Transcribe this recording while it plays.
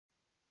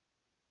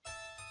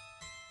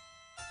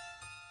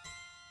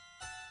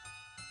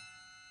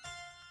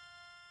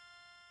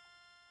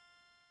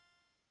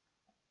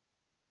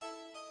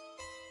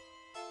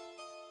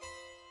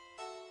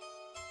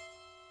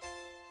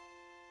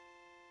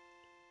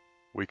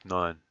Week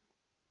 9.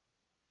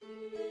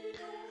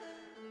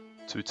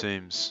 Two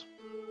teams,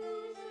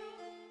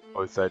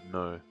 both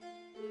 8-0,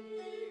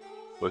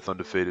 both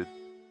undefeated.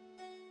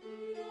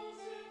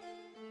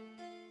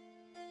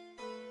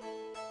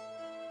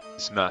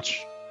 This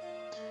match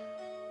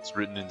is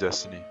written in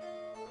destiny.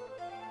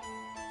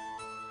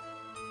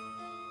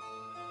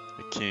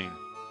 A king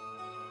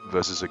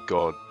versus a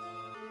god.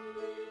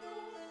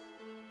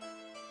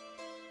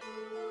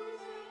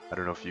 I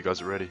don't know if you guys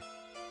are ready.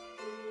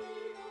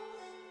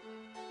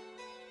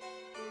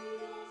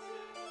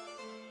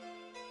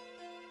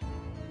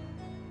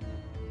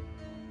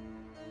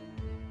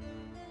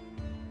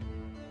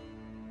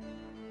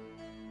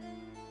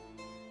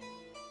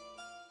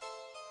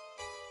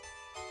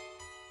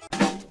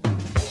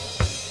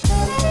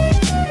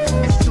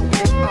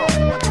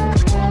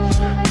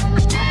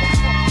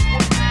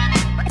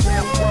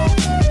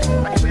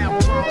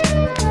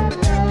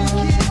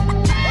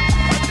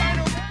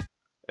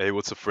 Hey,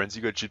 what's up friends?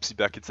 You got Gypsy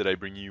back here today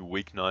bringing you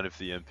week 9 of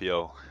the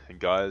NPL. And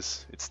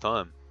guys, it's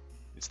time.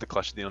 It's the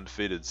clash of the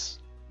undefeateds.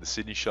 The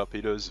Sydney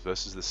Sharpedoes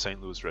versus the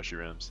St Louis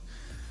Reshirams.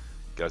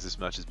 Guys, this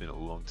match has been a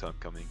long time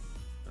coming.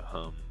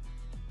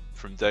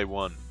 From day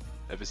one,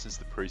 ever since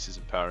the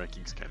preseason power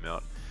rankings came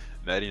out,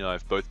 Matty and I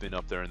have both been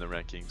up there in the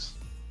rankings.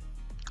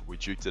 We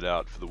duked it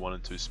out for the 1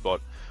 and 2 spot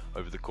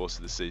over the course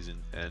of the season,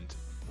 and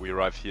we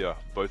arrived here,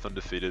 both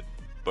undefeated,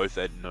 both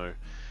 8-0.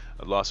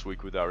 Last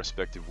week with our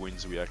respective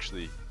wins, we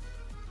actually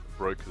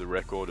broke the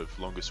record of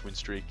longest win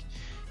streak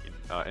in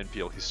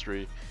NPL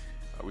history,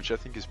 which I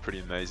think is pretty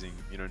amazing.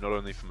 You know, not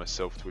only for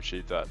myself to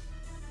achieve that,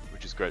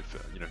 which is great for,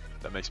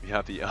 that makes me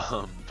happy,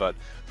 but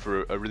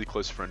for a really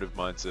close friend of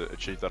mine to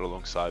achieve that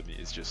alongside me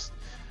is just,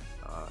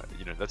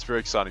 that's very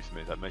exciting for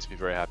me. That makes me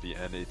very happy,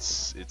 and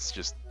it's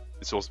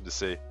awesome to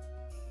see.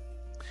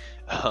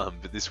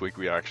 But this week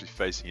we are actually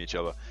facing each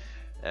other,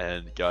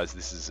 and guys,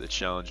 this is a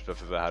challenge if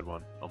I've ever had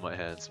one on my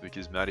hands,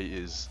 because Matty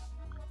is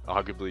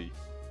arguably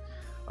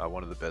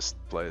one of the best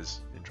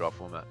players in draft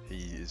format. He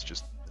is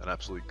just an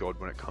absolute god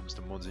when it comes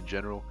to mods in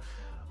general.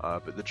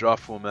 But the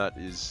draft format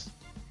he's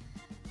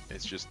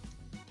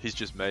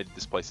just made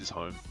this place his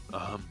home.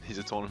 He's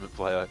a tournament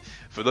player.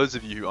 For those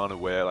of you who aren't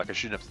aware, like I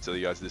shouldn't have to tell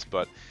you guys this,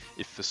 but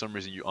if for some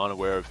reason you aren't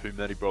aware of who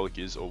Matty Brollic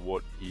is or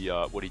what he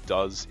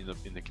does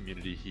in the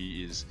community,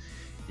 he's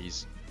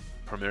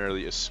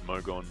primarily a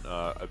Smogon,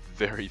 a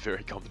very,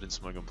 very competent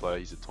Smogon player.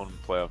 He's a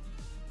tournament player,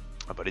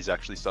 but he's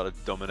actually started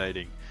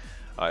dominating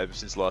ever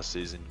since last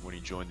season when he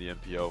joined the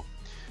NPL.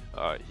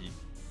 He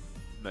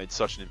made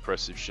such an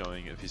impressive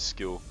showing of his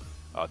skill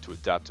to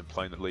adapt and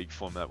play in the league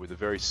format with a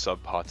very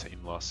subpar team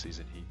last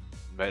season. He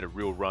made a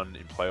real run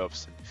in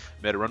playoffs and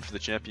made a run for the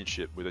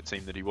championship with a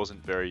team that he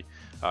wasn't very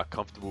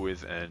comfortable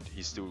with, and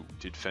he still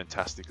did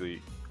fantastically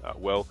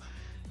well.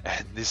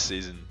 And this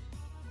season,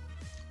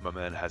 my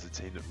man has a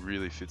team that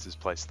really fits his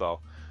play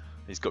style.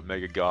 He's got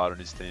Mega Guard on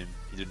his team.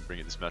 He didn't bring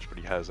it this match, but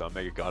he has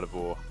Mega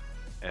Gardevoir,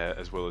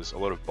 as well as a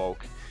lot of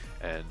bulk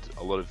and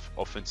a lot of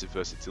offensive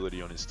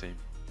versatility on his team,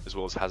 as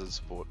well as hazard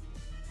support.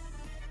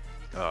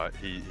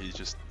 He's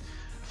just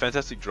a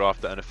fantastic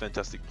drafter and a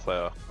fantastic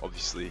player,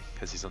 obviously,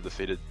 as he's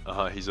undefeated.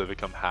 He's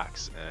overcome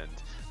hacks and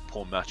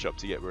poor matchup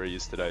to get where he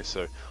is today,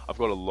 so I've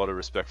got a lot of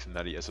respect for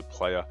Matty as a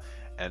player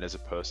and as a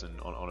person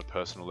on a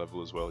personal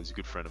level as well. He's a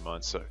good friend of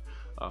mine, so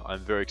I'm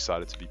very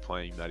excited to be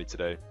playing Matty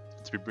today,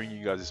 to be bringing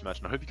you guys this match,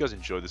 and I hope you guys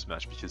enjoy this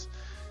match, because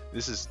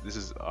this is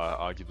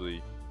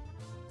arguably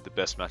the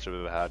best match I've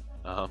ever had.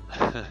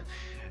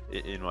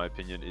 In my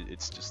opinion,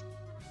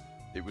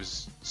 it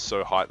was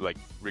so high. Like,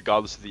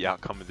 regardless of the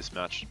outcome of this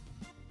match,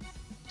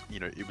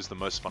 it was the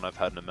most fun I've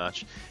had in a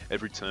match.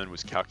 Every turn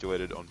was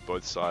calculated on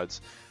both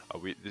sides.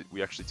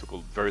 We actually took a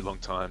very long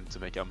time to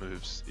make our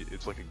moves.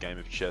 It's like a game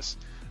of chess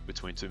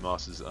between two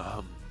masters.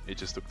 It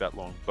just took that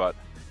long, but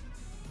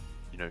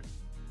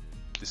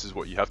this is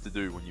what you have to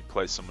do when you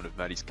play someone of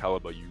Matty's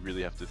caliber. You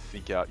really have to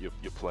think out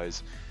your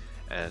plays,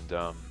 and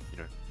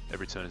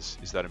every turn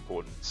is that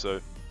important.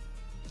 So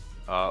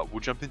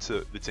we'll jump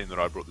into the team that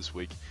I brought this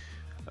week.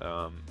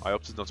 I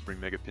opted not to bring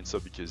Mega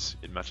Pinsir because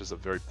it matches up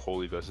very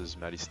poorly versus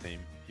Matty's team.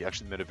 He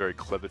actually made a very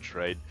clever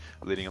trade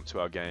leading up to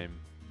our game,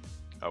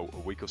 a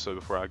week or so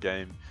before our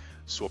game,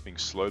 swapping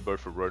Slowbo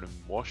for Rotom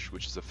Wash,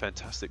 which is a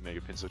fantastic Mega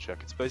Pinsir check.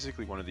 It's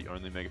basically one of the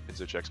only Mega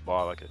Pinsir checks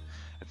by like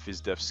a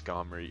Fizdef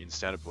Skarmory in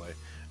standard play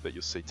that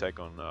you'll see take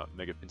on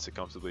Mega Pinsir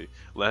comfortably.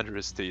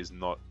 Landorus ST is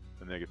not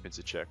a Mega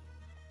Pinsir check.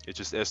 It's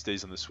just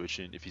SDs on the switch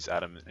in if he's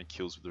adamant and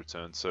kills with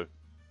return. So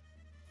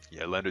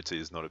yeah, Lando T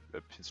is not a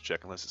Pinsir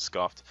check unless it's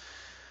scarfed.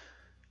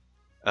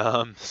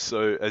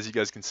 So as you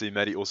guys can see,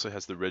 Matty also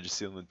has the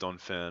Registeel and the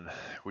Donphan,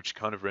 which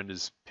kind of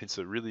renders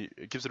Pinsir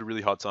it gives it a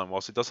really hard time.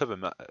 Whilst it does have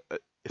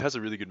it has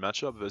a really good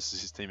matchup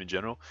versus his team in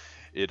general,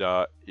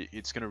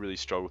 it's going to really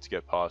struggle to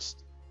get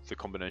past the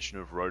combination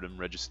of Rotom,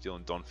 Registeel,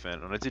 and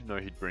Donphan. And I did know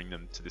he'd bring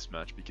them to this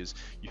match because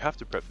you have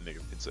to prep for Mega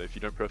Pinsir. If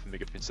you don't prep for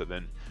Mega Pinsir,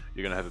 then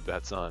you're going to have a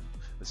bad time,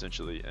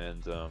 essentially.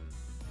 And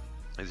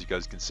as you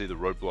guys can see, the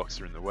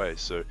roadblocks are in the way.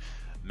 So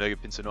Mega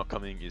Pinsir not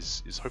coming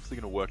is hopefully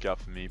going to work out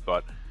for me,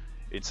 but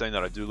in saying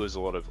that, I do lose a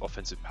lot of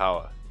offensive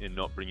power in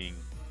not bringing,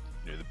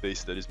 the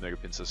beast that is Mega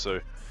Pinsir. So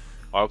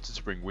I opted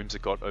to bring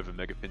Whimsicott over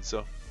Mega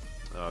Pinsir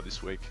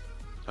this week.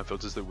 I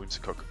felt as though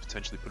Whimsicott could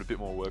potentially put a bit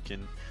more work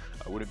in.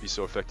 I wouldn't be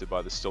so affected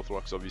by the Stealth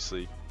Rocks,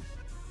 obviously,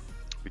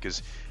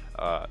 because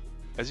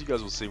as you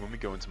guys will see when we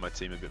go into my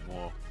team a bit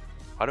more,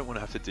 I don't want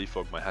to have to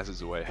defog my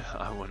hazards away.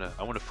 I want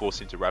to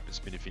force him to rapid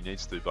spin if he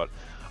needs to, but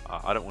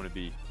I don't want to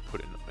be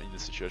put in the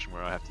situation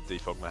where I have to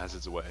defog my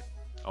hazards away.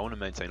 I want to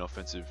maintain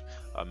offensive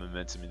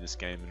momentum in this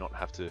game and not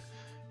have to,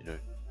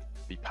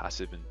 be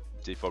passive and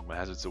defog my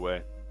hazards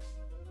away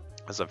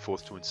as I'm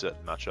forced to in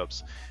certain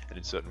matchups and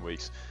in certain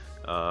weeks.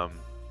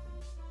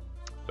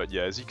 But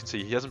yeah, as you can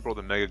see, he hasn't brought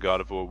the Mega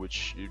Gardevoir,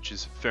 which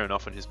is fair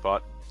enough on his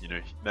part.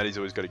 Matty's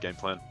always got a game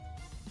plan.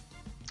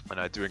 And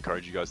I do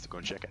encourage you guys to go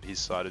and check out his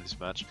side of this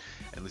match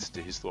and listen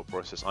to his thought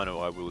process. I know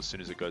I will as soon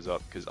as it goes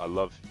up, because I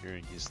love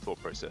hearing his thought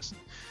process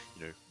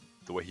and,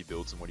 the way he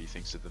builds and what he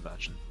thinks of the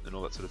match and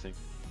all that sort of thing.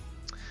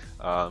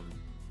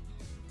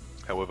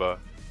 However,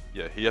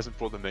 yeah, he hasn't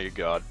brought the Mega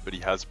Guard, but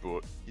he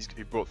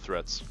brought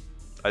threats.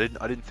 I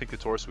didn't think the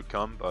Taurus would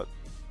come, but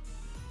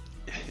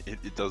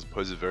it does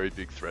pose a very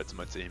big threat to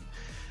my team,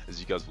 as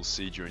you guys will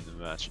see during the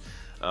match.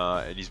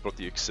 And he's brought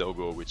the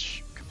Excelgor,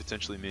 which could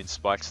potentially mean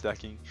spike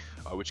stacking,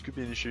 which could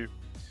be an issue.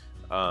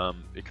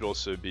 It could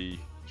also be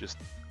just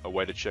a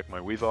way to check my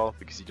Weavile,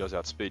 because he does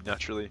outspeed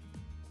naturally.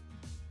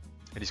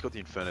 And he's got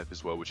the Infernape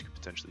as well, which could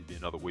potentially be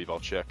another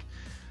Weavile check.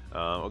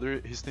 Although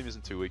his team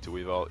isn't too weak to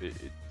Weavile,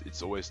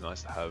 it's always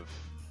nice to have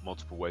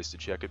multiple ways to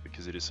check it,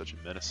 because it is such a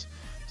menace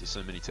to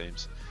so many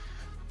teams.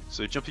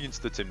 So jumping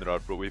into the team that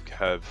I've brought, we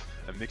have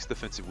a mixed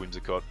defensive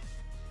Whimsicott.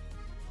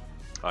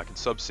 I can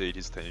sub-seed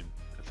his team,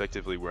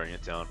 effectively wearing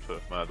it down for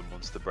my other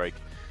monster break,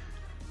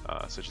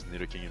 such as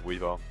Nidoking and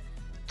Weavile.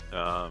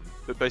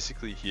 But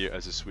basically here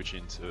as a switch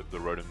into the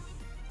Rotom,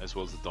 as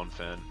well as the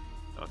Donphan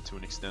to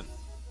an extent.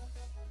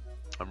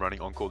 I'm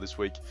running Encore this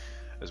week,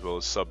 as well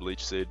as Sub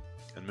Leech Seed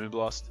and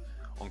Moonblast.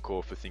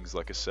 Encore for things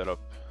like a setup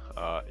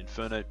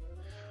Infernape.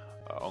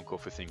 Encore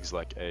for things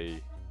like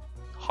a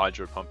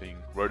Hydro pumping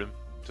Rotom,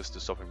 just to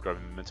stop him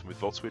grabbing momentum with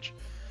Volt Switch.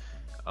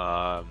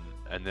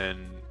 And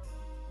then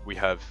we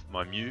have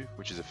my Mew,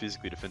 which is a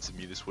physically defensive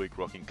Mew this week,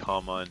 rocking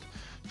Carmine,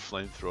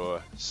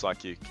 Flamethrower,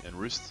 Psychic, and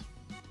Roost.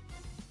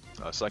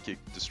 Psychic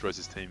destroys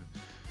his team,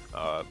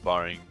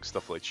 barring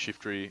stuff like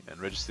Shiftry and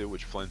Registeel,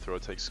 which Flamethrower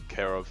takes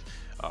care of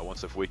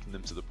once I've weakened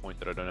them to the point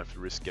that I don't have to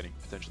risk getting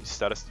potentially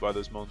statused by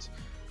those mons.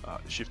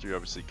 Shiftry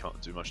obviously can't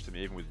do much to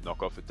me. Even with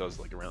knockoff, it does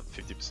like around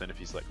 50% if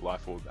he's like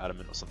Life Orb,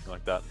 Adamant, or something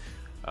like that.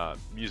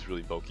 Mew's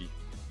really bulky,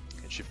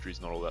 and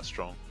Shiftry's not all that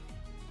strong.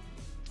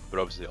 But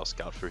obviously I'll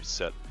scout for his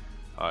set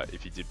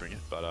if he did bring it,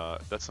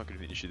 but that's not going to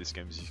be an issue this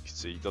game. As you can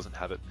see, he doesn't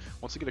have it.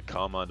 Once I get a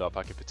Carmine up,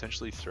 I can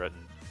potentially threaten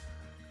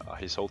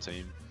his whole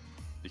team,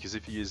 because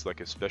if he is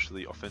like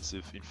especially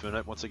offensive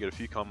Infernape, once I get a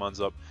few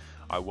Carmines up,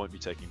 I won't be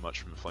taking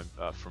much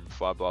from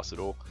Fire Blast at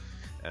all.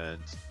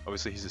 And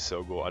obviously he's a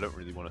Selgor. I don't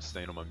really want to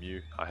stain on my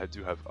Mew. I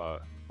do have a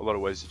lot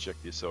of ways to check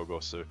the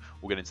Selgor, so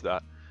we'll get into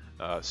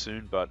that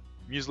soon. But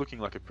Mew's looking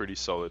like a pretty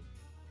solid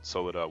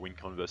win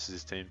con versus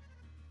his team,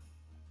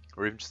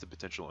 or even just a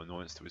potential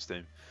annoyance to his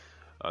team.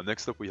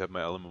 Next up we have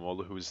my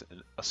Alamomola, who is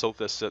an Assault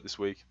Vest set this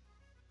week,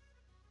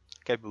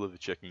 capable of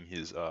checking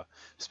his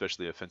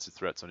especially offensive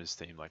threats on his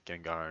team like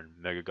Gengar and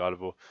Mega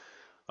Gardevoir.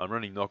 I'm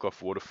running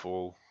Knockoff,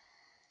 Waterfall,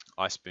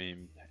 Ice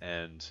Beam,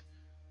 and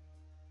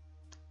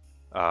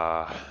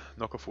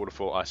Knockoff,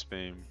 Waterfall, Ice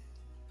Beam,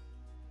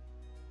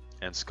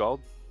 and Scald.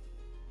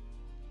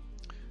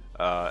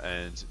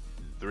 And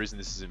the reason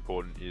this is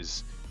important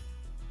is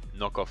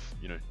Knockoff,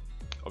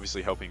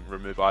 obviously helping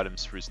remove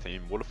items for his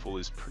team. Waterfall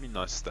is pretty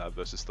nice stab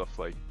versus stuff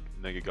like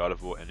Mega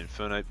Gardevoir and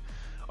Infernape.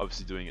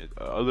 Obviously doing it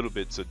a little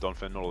bit to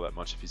Donphan, not all that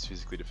much if he's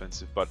physically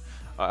defensive, but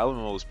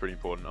Alamomola is pretty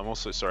important.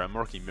 I'm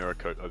rocking Mirror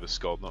Coat over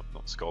Scald, not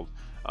Scald.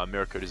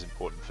 Mirror Coat is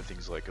important for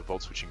things like a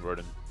Volt Switching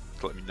Rotom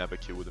to let me nab a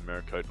kill with a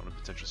Mirror Coat on a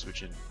potential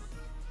switch in.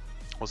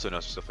 Also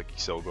nice for stuff like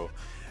Excelgor,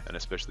 and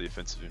especially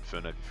offensive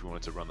Infernape if you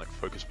wanted to run like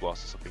Focus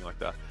Blast or something like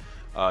that.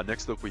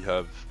 Next up we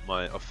have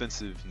my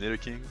offensive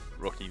Nidoking,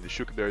 rocking the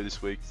Shuka Berry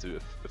this week to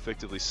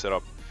effectively set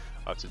up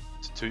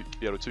to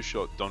be able to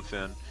two-shot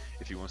Donphan.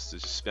 If he wants to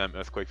spam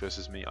Earthquake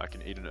versus me, I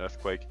can eat an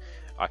Earthquake.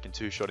 I can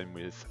two-shot him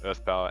with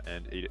Earth Power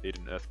and eat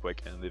an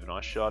Earthquake and leave an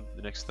Ice Shard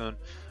the next turn.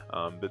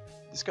 But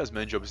this guy's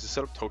main job is to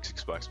set up Toxic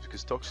Spikes,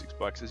 because Toxic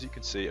Spikes, as you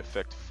can see,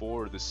 affect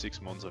 4 of the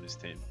 6 mons on his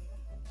team.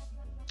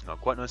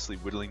 Quite nicely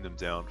whittling them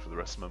down for the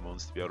rest of my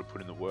mons to be able to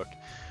put in the work.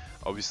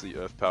 Obviously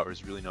Earth Power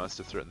is really nice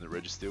to threaten the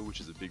Registeel, which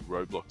is a big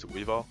roadblock to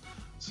Weavile.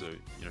 So,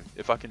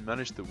 if I can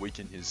manage to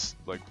weaken his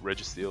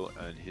Registeel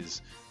and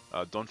his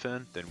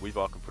Donphan, then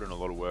Weavile can put in a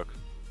lot of work.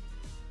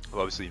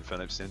 Well, obviously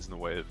Infernape stands in the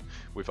way of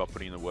Weavile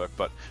putting in the work,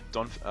 but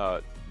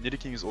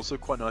Nidoking is also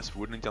quite nice for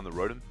whittling down the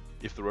Rotom.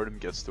 If the Rotom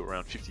gets to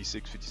around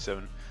 56,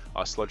 57,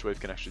 Sludge Wave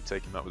can actually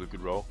take him out with a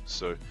good roll,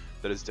 so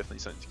that is definitely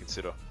something to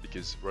consider,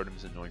 because Rotom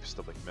is annoying for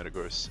stuff like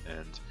Metagross,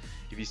 and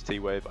if he's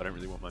T-Wave, I don't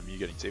really want my Mew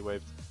getting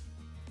T-Waved,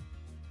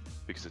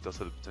 because it does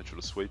have the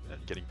potential to sweep,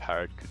 and getting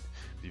parried could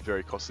be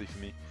very costly for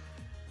me.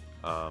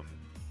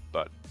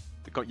 But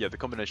the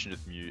combination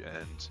of Mew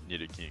and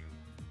Nido King,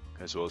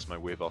 as well as my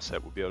Weavile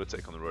set, will be able to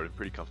take on the Rotom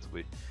pretty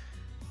comfortably.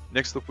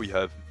 Next up we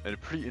have a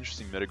pretty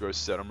interesting Metagross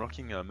set. I'm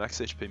rocking max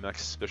HP,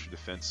 max special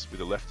defense with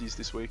the lefties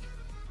this week.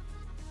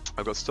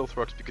 I've got Stealth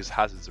Rocks because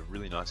Hazards are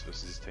really nice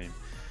versus his team.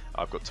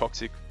 I've got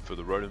Toxic for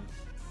the Rotom.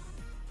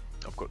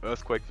 I've got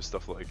Earthquake for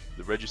stuff like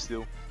the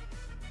Registeel.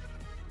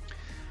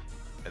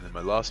 And then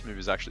my last move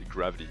is actually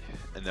Gravity.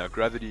 And now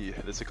Gravity,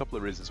 there's a couple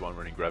of reasons why I'm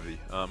running Gravity.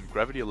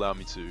 Gravity allows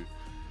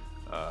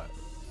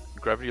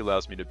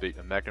me to beat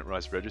a Magnet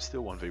Rise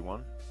Registeel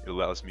 1v1. It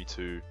allows me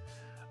to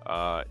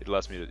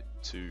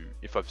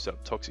if I've set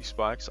up Toxic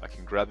Spikes, I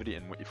can Gravity,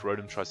 and if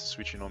Rotom tries to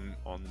switch in on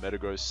the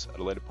Metagross at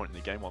a later point in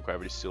the game while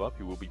Gravity's still up,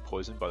 he will be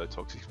poisoned by the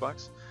Toxic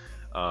Spikes.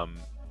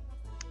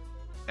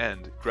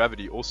 And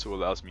Gravity also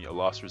allows me a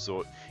last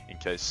resort in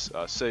case,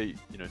 say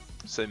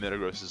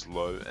Metagross is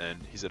low and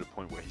he's at a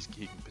point where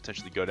he can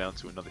potentially go down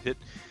to another hit.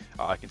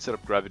 I can set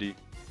up Gravity.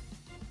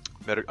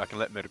 I can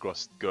let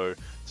Metagross go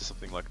to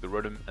something like the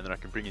Rotom, and then I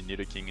can bring in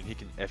Nidoking, and he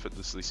can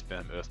effortlessly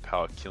spam Earth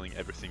Power, killing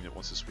everything that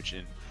wants to switch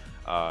in.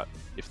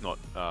 If not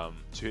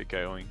 2-hit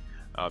KOing,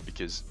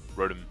 because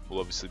Rotom will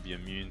obviously be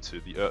immune to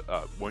the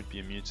won't be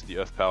immune to the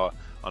Earth Power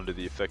under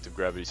the effect of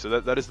Gravity. So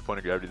that is the point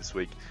of Gravity this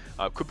week.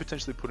 Could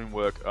potentially put in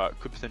work,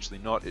 could potentially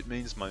not. It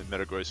means my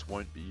Metagross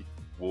won't be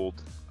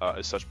walled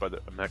as such by the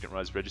Magnet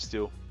Rise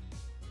Registeel.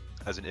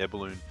 As an Air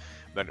Balloon,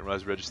 Magnet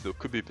Rise Registeel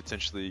could be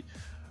potentially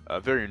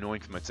very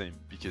annoying for my team,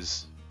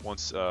 because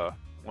once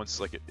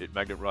like it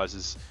Magnet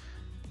Rises,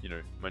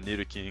 my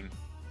Nidoking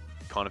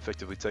can't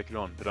effectively take it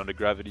on. But under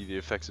Gravity, the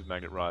effects of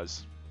Magnet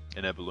Rise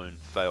and Air Balloon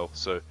fail.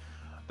 So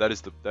that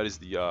is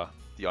the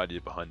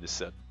idea behind this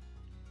set.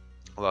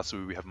 Lastly,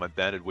 we have my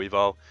Banded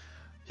Weavile,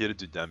 here to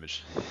do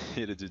damage.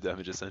 Here to do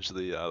damage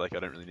essentially. Like, I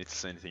don't really need to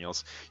say anything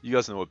else. You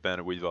guys know what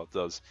Banded Weavile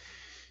does.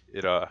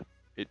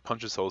 It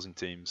punches holes in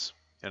teams,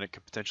 and it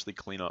can potentially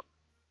clean up.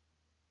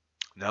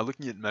 Now,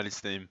 looking at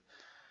Matty's team,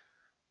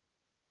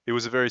 it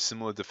was a very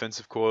similar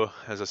defensive core,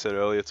 as I said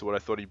earlier, to what I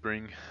thought he'd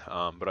bring,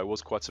 but I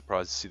was quite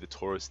surprised to see the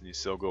Taurus and the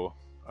Selgor.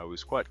 I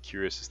was quite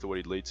curious as to what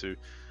he'd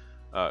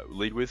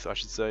lead with, I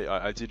should say.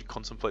 I did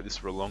contemplate this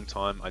for a long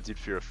time. I did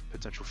fear a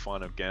potential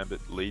Final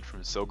Gambit lead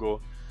from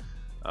Selgor,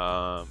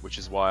 which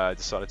is why I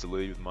decided to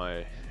lead with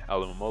my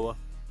Alomomola,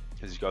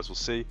 as you guys will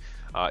see.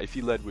 If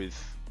he led with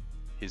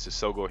his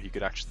Selgor, he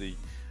could actually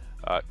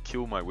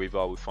kill my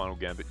Weavile with Final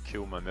Gambit,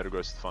 kill my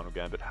Metagross with Final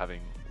Gambit,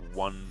 having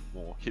one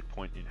more hit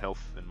point in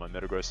health than my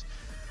Metagross,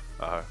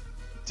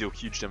 deal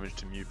huge damage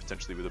to Mew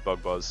potentially with a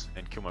Bug Buzz,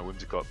 and kill my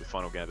Whimsicott with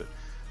Final Gambit.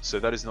 So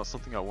that is not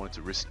something I wanted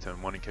to risk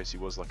turn 1 in case he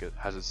was like a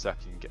hazard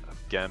stacking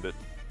Gambit,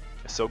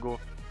 a Selgor.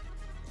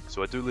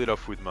 So I do lead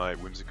off with my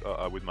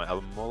with my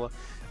Alomomola,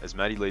 as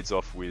Matty leads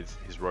off with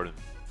his Rotom.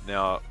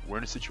 Now we're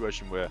in a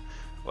situation where,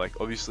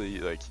 like, obviously,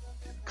 like,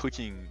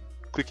 clicking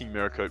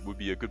Miracoat would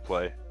be a good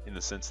play in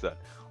the sense that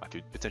I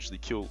could potentially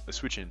kill a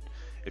switch in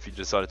if he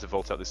decided to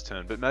Volt out this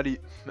turn. But Matty's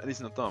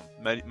not dumb.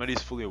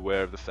 Matty's fully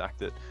aware of the fact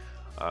that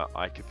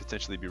I could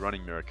potentially be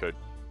running Miracoat.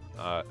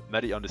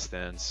 Matty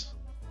understands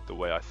the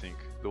way I think,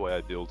 the way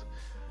I build,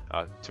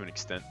 to an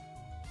extent.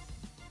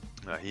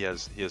 He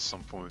has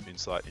some form of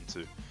insight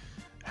into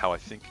how I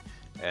think,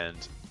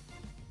 and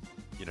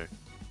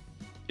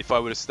if I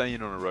were to stay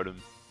in on a Rotom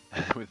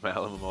with my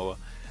Alomomola,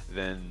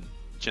 then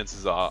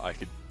chances are I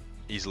could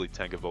easily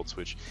tank a Volt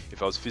switch.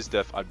 If I was Fizz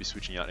Def, I'd be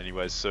switching out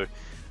anyways. So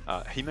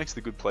he makes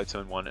the good play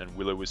turn 1 and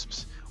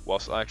Will-O-Wisps,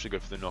 whilst I actually go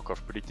for the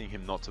knockoff, predicting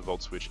him not to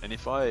Volt switch. And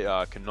if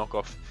I can knock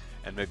off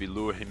and maybe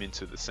lure him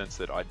into the sense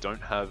that I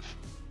don't have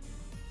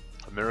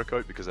a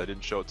Miracoat because I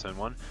didn't show it turn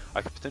 1,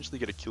 I could potentially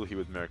get a kill here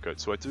with Miracoat.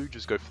 So I do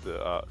just go for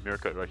the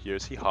Miracoat right here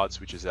as he hard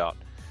switches out.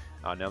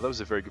 Now that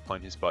was a very good play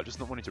on his part, just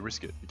not wanting to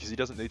risk it, because he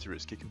doesn't need to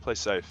risk. He can play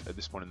safe at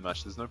this point in the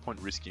match. There's no point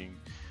risking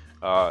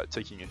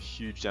taking a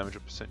huge damage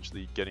or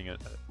potentially getting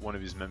one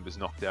of his members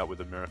knocked out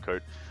with a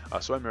Miracoat.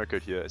 So I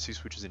Miracoat here as he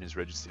switches in his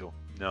Registeel.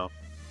 Now,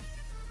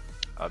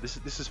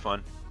 this is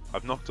fun.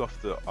 I've knocked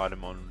off the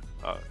item on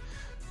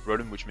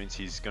Rotom, which means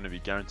he's going to be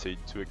guaranteed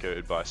to get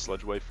KO'd by a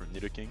Sludge Wave from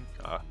Nidoking.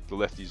 The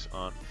lefties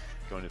aren't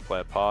going to play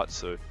a part,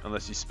 so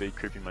unless he's speed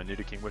creeping my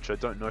Nidoking, which I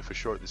don't know for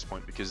sure at this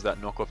point, because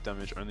that knockoff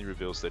damage only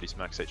reveals that he's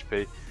max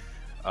HP,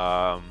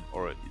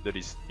 or that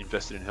he's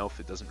invested in health.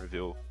 It doesn't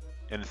reveal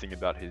anything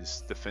about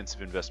his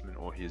defensive investment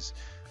or his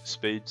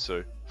speed.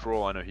 So for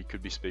all I know, he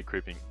could be speed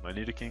creeping my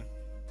Nidoking.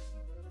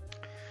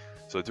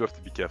 So I do have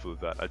to be careful of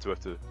that. I do have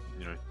to,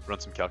 run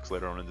some calcs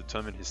later on and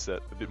determine his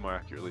set a bit more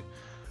accurately.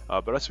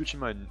 But I switch in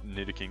my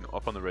Nidoking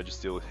up on the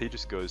Registeel. He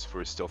just goes for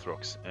his Stealth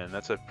Rocks, and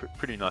that's a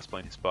pretty nice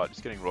play on his part,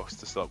 just getting rocks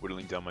to start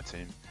whittling down my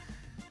team.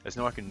 As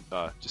now I can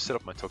just set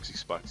up my Toxic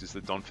Spikes as the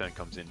Donphan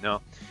comes in.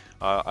 Now,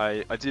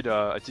 I did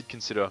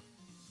consider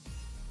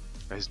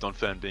his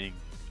Donphan being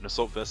an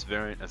Assault Vest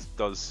variant, as it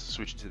does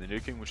switch into the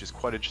Nidoking, which is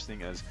quite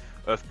interesting, as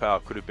Earth Power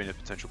could have been a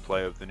potential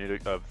play of the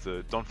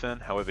Donphan.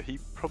 However, he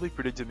probably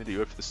predicted me to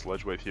go for the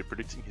Sludge Wave here,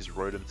 predicting his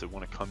Rotom to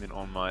want to come in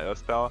on my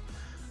Earth Power.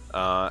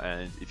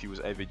 and if he was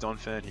AV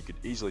Donphan, he could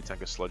easily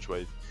tank a Sludge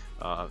Wave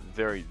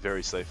very,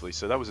 very safely.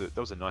 So that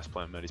was a nice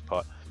play on Matty's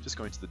part, just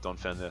going to the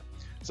Donphan there.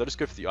 So I just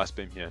go for the Ice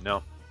Beam here.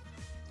 Now,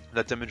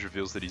 that damage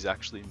reveals that he's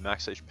actually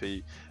max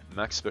HP,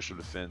 max special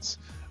defense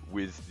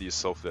with the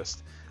Assault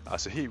Vest.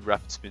 So he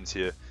rapid spins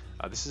here.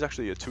 This is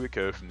actually a 2-hit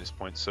KO from this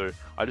point, so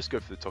I just go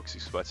for the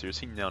Toxic Spikes here as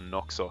he now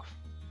knocks off.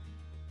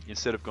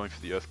 Instead of going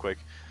for the Earthquake,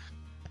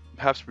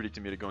 perhaps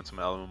predicting me to go into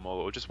my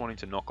Alamomola, or just wanting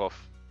to knock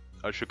off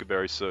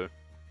Shukaberry, so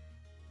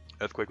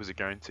Earthquake was a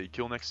guaranteed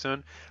kill next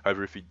turn.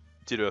 However, if he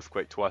did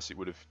Earthquake twice, it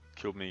would have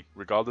killed me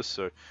regardless,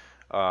 so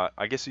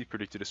I guess he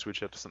predicted a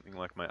switch out to something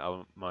like my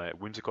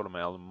Whimsicott or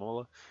my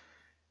Alamomola,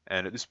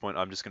 and at this point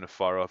I'm just going to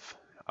fire off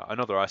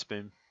another Ice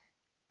Beam.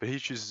 But he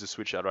chooses to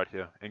switch out right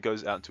here and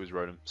goes out into his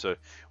Rotom. So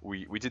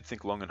we did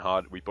think long and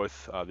hard. We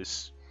both,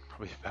 this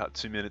probably about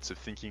 2 minutes of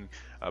thinking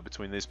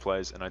between these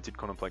plays, and I did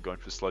contemplate going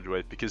for Sludge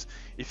Wave, because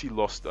if he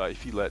let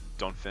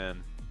Donphan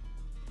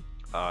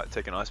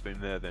take an Ice Beam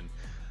there, then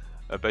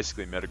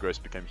basically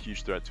Metagross became a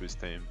huge threat to his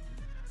team,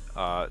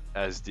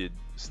 as did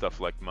stuff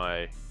like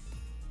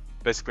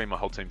basically my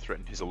whole team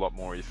threatened his a lot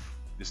more if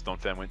this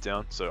Donphan went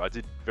down. So I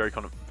did very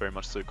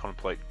much so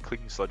contemplate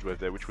clicking Sludge Wave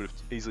there, which would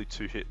have easily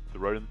 2-hit the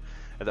Rotom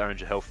at that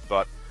range of health,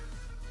 but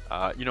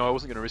you know, I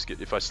wasn't going to risk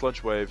it. If I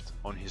Sludge Waved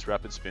on his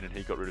Rapid Spin and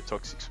he got rid of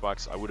Toxic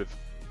Spikes, I would have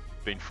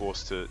been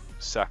forced to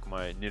sack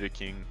my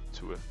Nidoking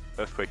to an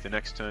Earthquake the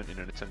next turn in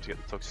an attempt to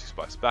get the Toxic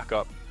Spikes back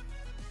up,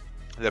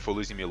 therefore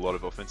losing me a lot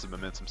of offensive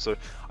momentum. So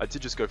I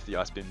did just go for the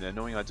Ice Beam there,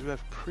 knowing I do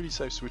have pretty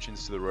safe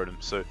switch-ins to the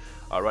Rotom. So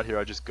right here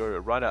I just go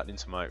right out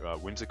into my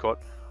Whimsicott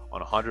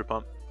on a Hydro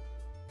Pump,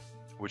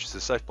 which is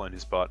a safe play on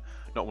his part,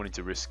 not wanting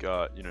to risk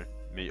you know,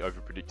 me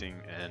over-predicting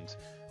and,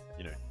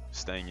 you know,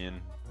 staying in.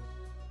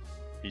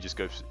 He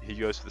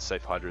goes for the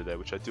safe Hydro there,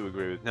 which I do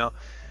agree with. Now,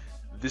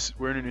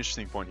 we're in an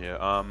interesting point here.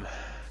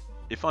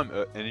 If I'm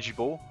Energy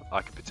Ball,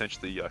 I could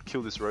potentially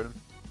kill this Rotom.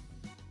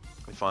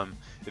 If I'm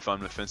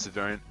an offensive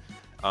variant,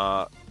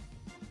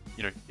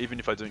 you know, even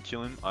if I don't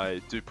kill him,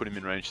 I do put him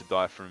in range to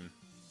die from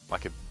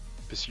like a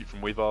Pursuit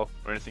from Weavile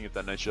or anything of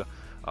that nature.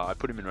 I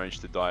put him in range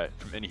to die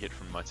from any hit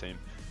from my team,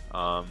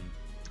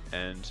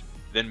 and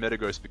then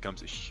Metagross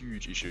becomes a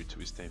huge issue to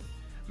his team.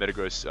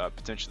 Metagross,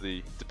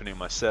 potentially, depending on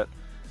my set,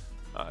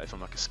 if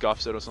I'm like a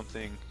Scarf set or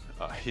something,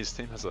 his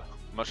team has a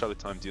much harder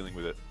time dealing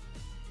with it.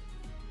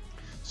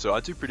 So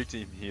I do predict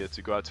him here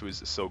to go out to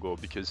his Selgor,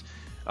 because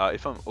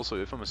if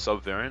I'm a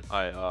sub variant,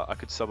 I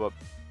could sub up,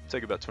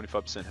 take about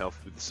 25% health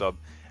with the sub,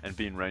 and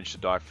be in range to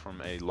die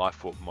from a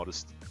Life Orb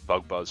modest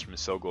Bug Buzz from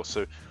his Selgor.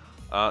 So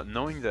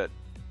knowing that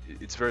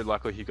it's very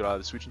likely he could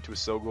either switch into a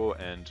Selgor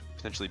and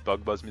potentially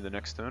Bug Buzz me the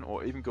next turn,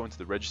 or even go into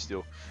the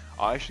Registeel,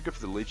 I actually go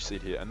for the Leech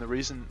Seed here. And the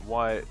reason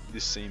why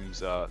this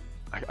seems, I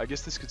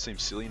guess this could seem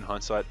silly in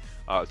hindsight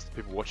to the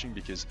people watching,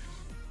 because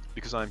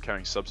I am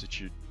carrying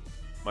Substitute.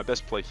 My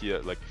best play here,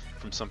 like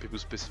from some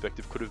people's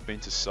perspective, could have been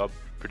to sub,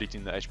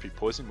 predicting the HP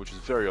Poison, which is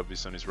very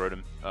obvious on his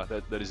Rotom.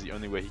 That is the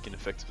only way he can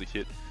effectively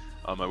hit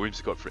my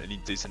Whimsicott for any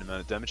decent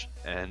amount of damage.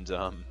 And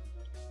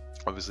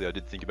obviously, I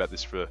did think about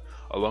this for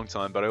a long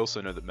time, but I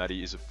also know that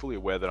Matty is fully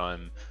aware that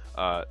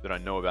I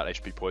know about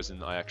HP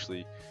Poison. I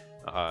actually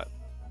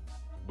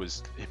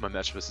was in my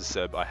match versus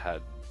Seb. I had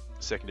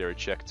secondary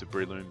check to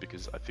Breloom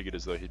because I figured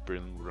as though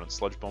Breloom would run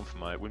Sludge Bomb for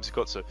my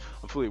Whimsicott, so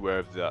I'm fully aware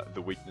of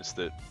the weakness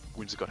that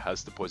Whimsicott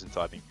has to Poison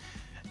typing.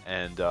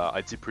 And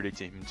I did predict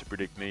him to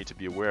predict me to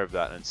be aware of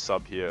that and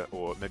sub here,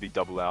 or maybe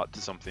double out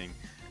to something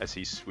as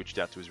he switched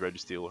out to his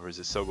Registeel or his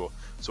Selgor.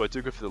 So I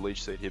do go for the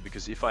Leech Seed here,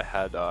 because if I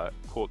had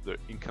caught the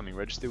incoming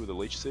Registeel with a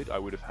Leech Seed, I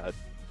would have had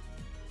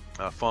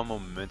far more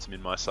momentum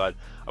in my side.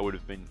 I would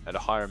have been at a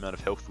higher amount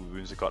of health with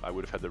Whimsicott. I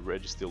would have had the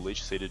Registeel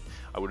Leech Seeded.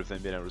 I would have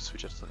then been able to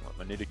switch out to something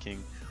like my Nidoking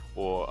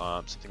or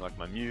something like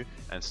my Mew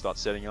and start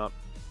setting up.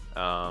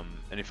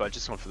 And if I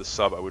just gone for the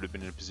sub, I would have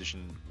been in a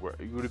position where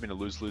it would have been a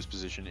lose-lose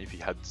position if he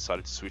had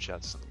decided to switch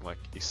out to something like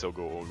Selgor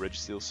or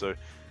Registeel. So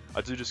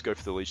I do just go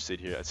for the Leech Seed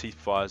here as he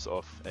fires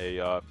off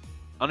a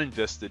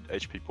uninvested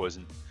HP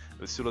Poison.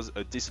 It still does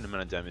a decent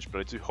amount of damage,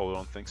 but I do hold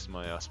on thanks to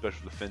my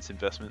special defense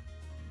investment.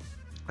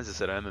 As I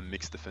said, I am a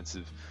mixed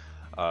defensive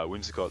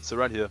Whimsicott. So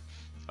right here,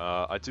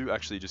 I do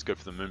actually just go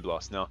for the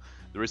Moonblast. Now,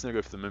 the reason I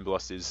go for the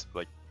Moonblast is,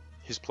 like,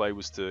 his play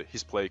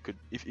could,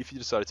 if he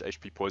decided to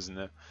HP Poison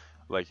there,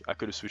 like, I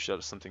could have switched out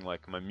to something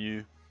like my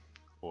Mew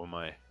or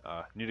my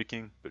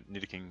Nidoking, but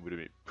Nidoking would have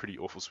been pretty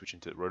awful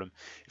switching to Rotom.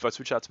 If I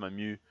switch out to my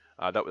Mew,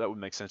 that would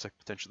make sense. I could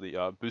potentially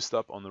boost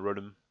up on the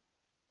Rotom.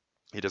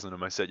 He doesn't know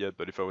my set yet,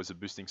 but if I was a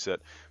boosting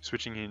set,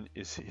 switching in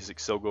his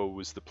Excelgor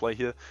was the play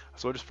here.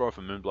 So I just throw off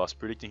a Moonblast,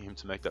 predicting him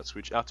to make that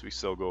switch out to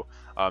Excelgor,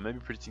 maybe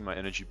predicting my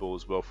Energy Ball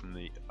as well from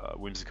the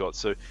Whimsicott.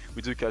 So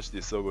we do catch the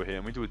Excelgor here,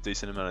 and we do a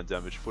decent amount of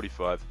damage,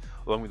 45,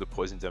 along with the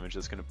poison damage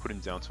that's going to put him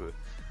down to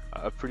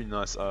a pretty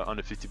nice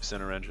under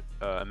 50% range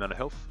amount of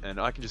health. And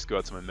I can just go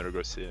out to my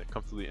Metagross here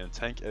comfortably and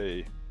tank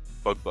a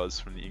Bug Buzz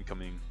from the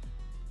incoming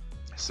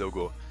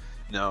Excelgor.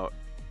 Now,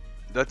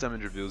 that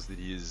damage reveals that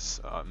he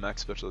is max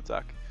special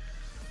attack.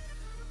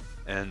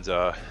 And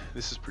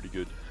this is pretty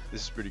good.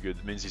 This is pretty good.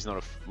 It means he's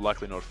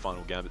likely not a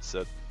final Gambit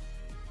set.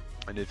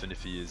 and even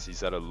if he is,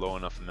 he's at a low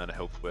enough amount of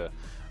health where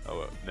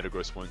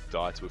Metagross won't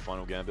die to a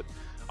final gambit.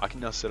 I can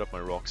now set up my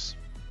rocks,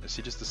 as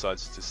he just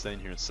decides to stay in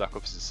here and sack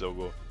off his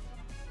Selgor,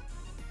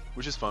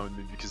 which is fine with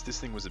me because this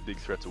thing was a big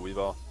threat to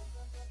Weavile,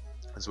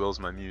 as well as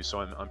my Mew, so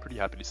I'm pretty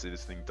happy to see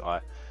this thing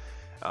die.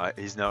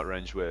 He's now at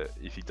range where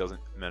if he doesn't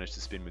manage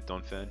to spin with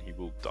Donphan, he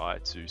will die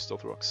to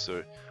Stealth Rocks,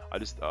 so I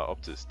just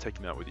opt to take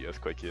him out with the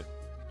Earthquake here.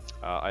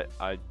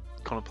 I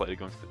contemplated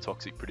going for the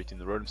Toxic, predicting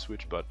the Rotom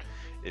switch, but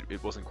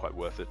it wasn't quite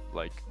worth it,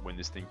 like when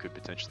this thing could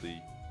potentially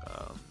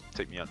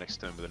take me out next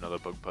turn with another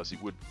Bug Pass.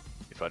 It would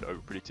if I'd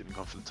over-predicted and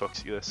gone for the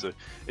Toxic there, so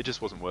it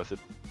just wasn't worth it.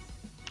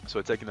 So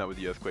I take him out with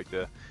the Earthquake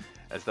there,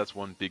 as that's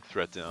one big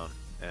threat down,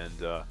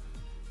 and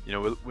you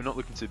know, we're not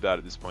looking too bad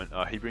at this point.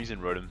 He brings in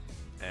Rotom,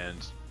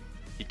 and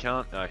he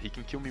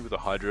can kill me with a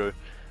Hydro,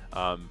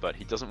 but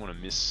he doesn't want to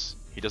miss.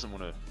 He doesn't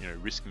want to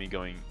risk me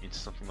going into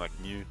something like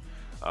Mew,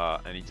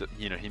 and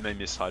he may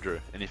miss Hydro.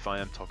 And if I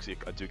am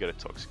Toxic, I do get a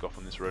Toxic off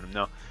on this Rotom.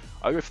 Now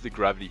I go for the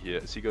Gravity here,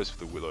 as he goes for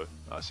the Willow.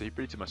 So he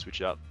predicted my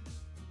switch out.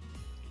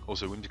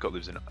 Also, Whimsicott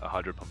lives in a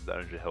Hydro Pump with that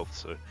 100 health,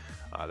 so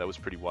that was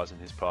pretty wise on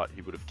his part.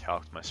 He would have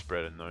calced my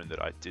spread and known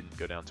that I didn't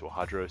go down to a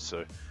Hydro.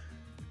 So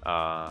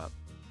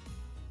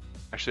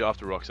actually,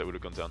 after Rocks, I would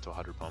have gone down to a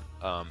Hydro Pump,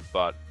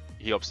 but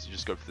he opts to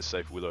just go for the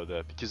safe Willow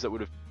there, because that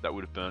would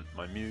have burnt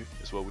my Mew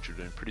as well, which would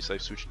have been pretty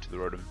safe switching to the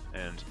Rotom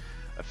and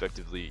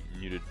effectively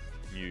neutered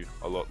Mew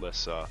a lot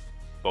less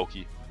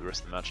bulky for the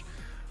rest of the match.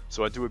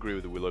 So I do agree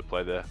with the Willow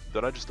play there,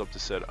 but I just opt to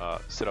set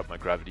up my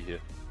Gravity here.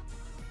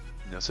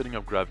 Now setting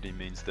up Gravity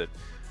means that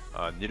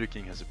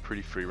Nidoking has a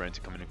pretty free reign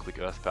to come in and click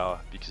Earth Power,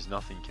 because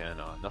nothing can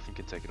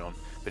take it on.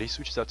 But he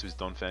switches out to his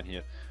Donphan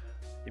here.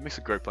 He makes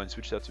a great play and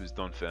switches out to his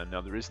Donphan.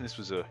 Now the reason this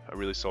was a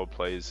really solid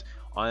play is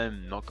I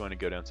am not going to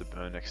go down to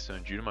burn next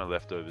turn due to my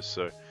leftovers,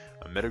 so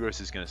Metagross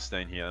is going to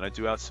stay in here, and I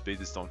do outspeed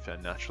this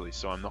Donphan naturally,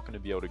 so I'm not going to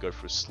be able to go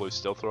for a slow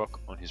Stealth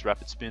Rock on his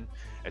Rapid Spin,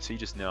 as he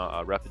just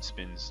now Rapid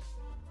Spins,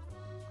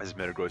 as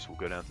Metagross will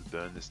go down to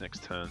burn this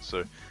next turn.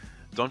 So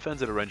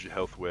Donphan's at a range of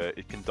health where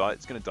it can die.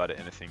 It's going to die to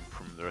anything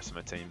from the rest of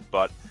my team,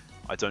 but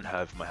I don't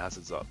have my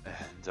hazards up,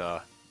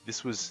 and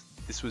this was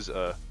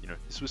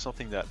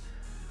something that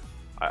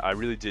I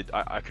really did.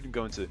 I couldn't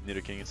go into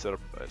Nidoking and set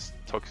up a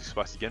Toxic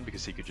Spice again,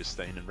 because he could just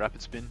stay in and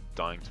Rapid Spin,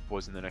 dying to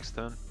Poison the next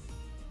turn,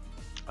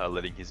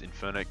 letting his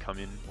Infernape come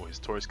in or his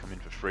Tauros come in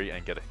for free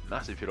and get a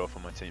massive hit off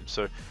on my team.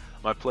 So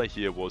my play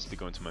here was to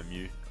go into my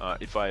Mew.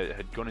 If I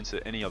had gone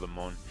into any other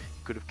Mon,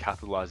 he could have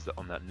capitalized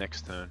on that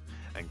next turn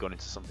and gone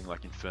into something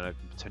like Infernape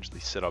and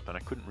potentially set up, and I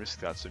couldn't risk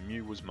that. So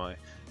Mew was my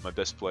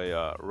best play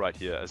right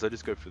here, as I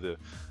just go for the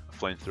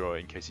Flamethrower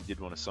in case he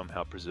did want to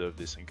somehow preserve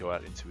this and go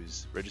out into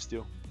his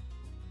Registeel.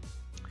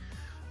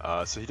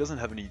 So he doesn't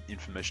have any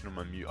information on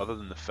my Mew other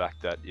than the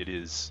fact that it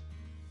is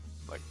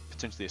like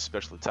potentially a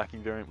special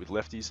attacking variant with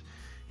lefties.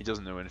 He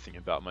doesn't know anything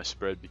about my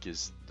spread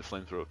because the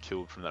Flamethrower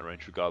killed from that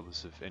range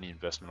regardless of any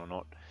investment or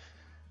not.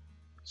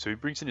 So he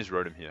brings in his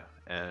Rotom here,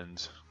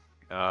 and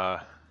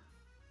I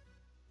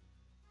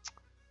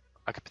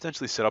could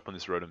potentially set up on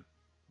this Rotom.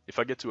 If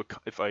I get to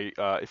if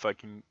I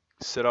can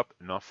set up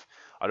enough,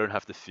 I don't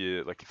have to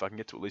fear, like if I can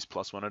get to at least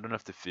 +1, I don't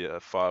have to fear a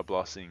Fire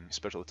Blasting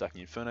special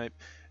attacking Infernape,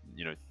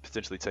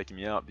 potentially taking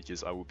me out,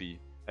 because I will be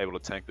able to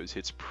tank those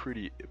hits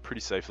pretty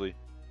safely.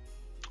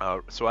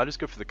 So I just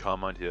go for the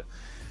Calm Mind here,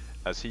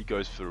 as he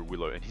goes for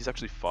Willow, and he's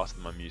actually faster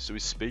than my Mew, so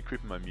he's speed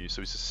creeping my Mew,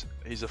 so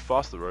he's a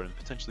faster Rotom,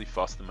 potentially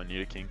faster than my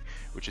Nidoking,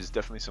 which is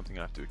definitely something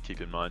I have to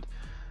keep in mind.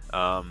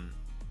 Now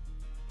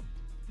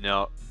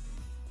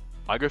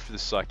I go for the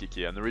Psychic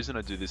here, and the reason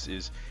I do this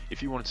is if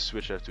he wanted to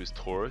switch out to his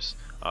Tauros,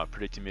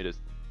 predicting me to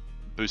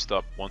boost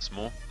up once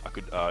more, I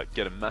could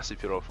get a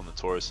massive hit off on the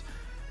Tauros,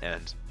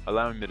 and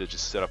allowing me to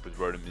just set up with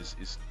Rotom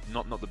is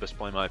not the best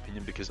play in my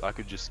opinion, because I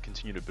could just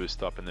continue to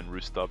boost up and then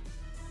roost up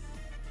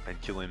and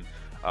kill him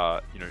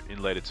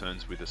in later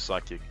turns with a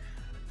Psychic.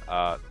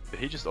 But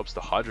he just opts to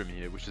Hydro me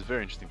here, which is a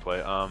very interesting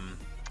play. I'm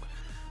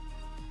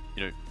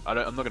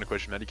not going to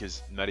question Matty,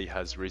 because Matty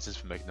has reasons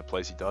for making the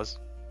plays he does.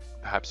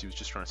 Perhaps he was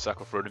just trying to sack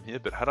off Rotom here,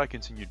 but had I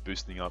continued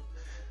boosting up,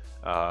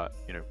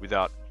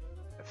 without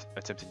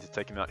attempting to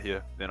take him out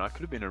here, then I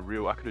could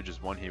have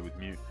just won here with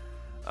Mew.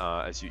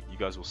 As you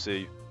guys will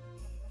see,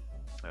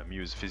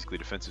 Mew is physically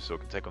defensive, so it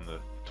can take on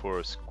the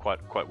Tauros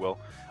quite well.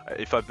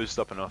 If I boost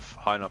up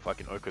high enough, I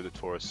can Oko the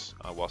Tauros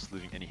whilst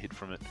leaving any hit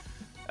from it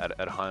at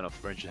a high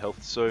enough range of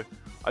health. So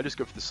I just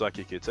go for the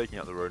Psychic here, taking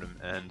out the Rotom,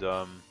 and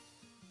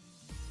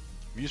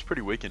Mew's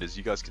pretty weakened, as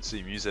you guys can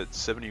see. Mew's at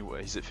 70,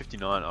 he's at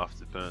 59 after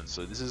the burn,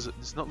 so this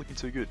is not looking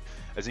too good.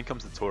 As in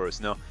comes the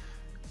Tauros. Now,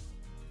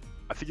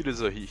 I figured as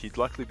though he'd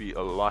likely be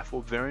a Life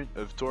Orb variant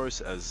of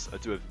Tauros, as I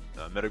do have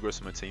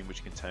Metagross on my team,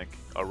 which can tank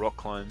Rock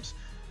Climbs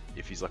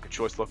if he's like a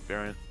Choice Lock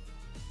variant.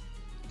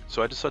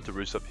 So I decided to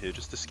roost up here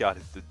just to scout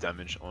the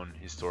damage on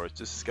his Tauros,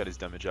 just to scout his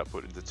damage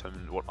output and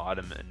determine what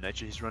item and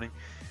nature he's running,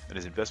 and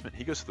his investment.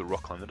 He goes for the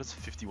Rock Climb, that's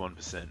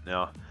 51%.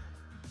 Now,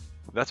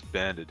 that's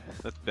banded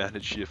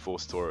sheer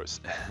force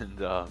Tauros, and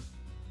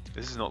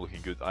This is not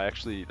looking good.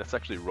 That's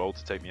actually a roll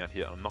to take me out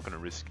here. I'm not going to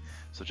risk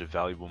such a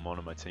valuable mon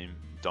on my team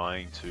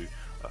dying to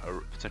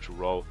a potential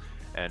roll,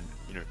 and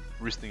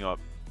risking up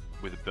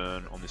with a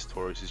burn on this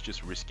Taurus is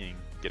just risking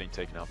getting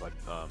taken out by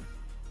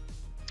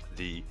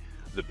the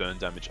burn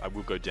damage. I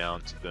will go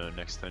down to burn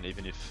next turn,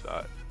 even if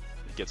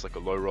it gets like a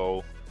low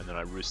roll and then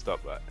I roost up.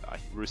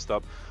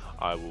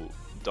 I will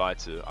die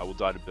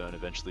to burn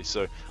eventually.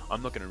 So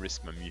I'm not going to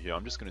risk my Mew here.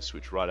 I'm just going to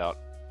switch right out.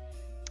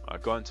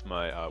 Go into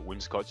my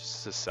Whimsicott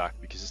just as a sack,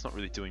 because it's not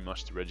really doing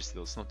much to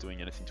Registeel. It's not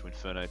doing anything to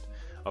Infernape,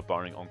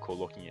 barring Encore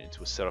locking it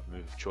into a setup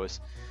move of choice.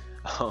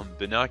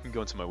 But now I can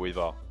go into my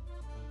Weavile.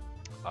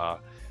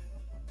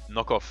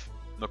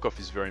 Knockoff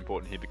is very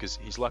important here because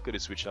he's likely to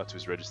switch out to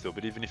his Registeel,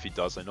 but even if he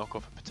does, I knock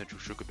off a potential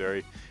Sugar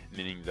Berry,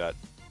 meaning that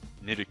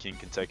Nidoking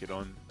can take it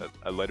on at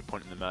a later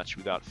point in the match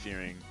without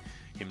fearing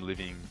him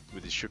living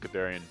with his Sugar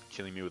Berry and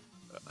killing me with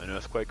an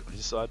Earthquake on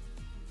his side.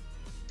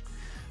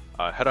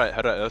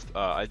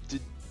 I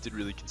did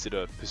really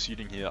consider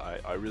pursuing here.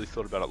 I really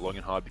thought about it long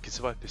and hard, because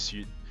if I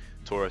pursued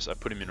Taurus, I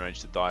put him in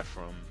range to die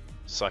from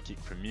Psychic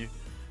from Mew.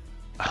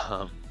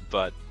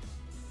 But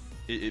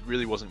it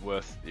really wasn't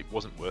worth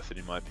it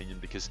in my opinion,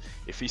 because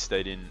if he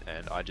stayed in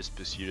and I just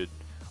pursued it,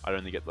 I'd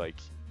only get like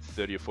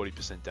 30 or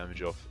 40%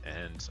 damage off,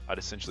 and I'd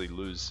essentially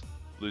lose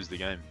the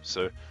game.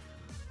 So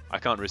I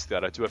can't risk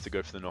that. I do have to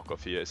go for the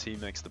knockoff here as he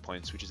makes the play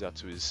and switches out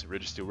to his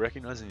Registeel,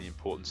 recognizing the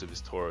importance of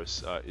his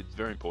Taurus. It's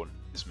very important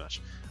this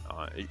match.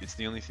 It's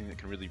the only thing that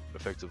can really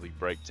effectively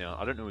break down.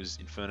 I don't know his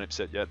Infernape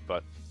set yet,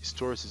 but his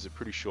Taurus is a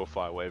pretty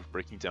surefire way of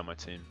breaking down my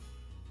team.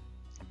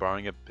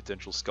 Barring a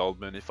potential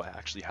Scaldburn, if I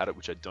actually had it,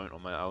 which I don't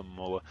on my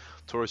Alomomola,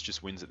 Taurus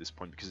just wins at this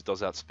point because it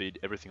does outspeed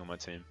everything on my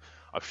team.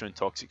 I've shown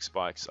Toxic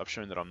Spikes, I've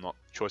shown that I'm not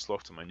choice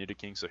locked on my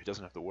Nidoking, so he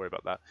doesn't have to worry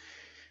about that.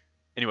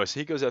 Anyway, so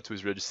he goes out to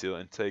his Registeel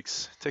and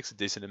takes a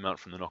decent amount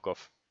from the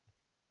knockoff.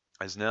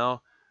 As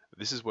now,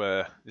 this is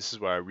where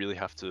I really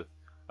have to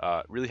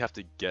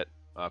get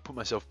put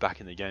myself back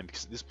in the game,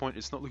 because at this point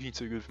it's not looking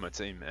too good for my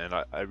team, and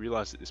I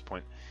realized at this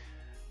point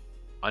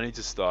I need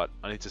to start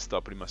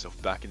putting myself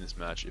back in this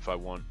match if I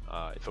want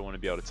to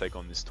be able to take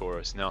on this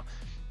Taurus. Now,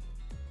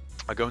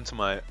 I go into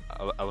my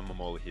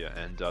Alomomola here,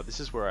 and this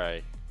is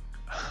where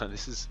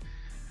this is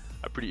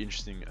a pretty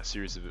interesting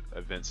series of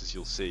events, as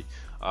you'll see.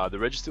 The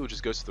Registeel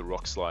just goes to the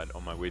Rock Slide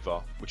on my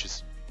Weavile, which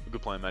is a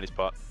good play on Matty's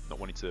part, not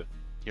wanting to.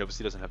 He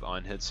obviously doesn't have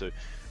Iron Head, so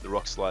the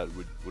Rock Slide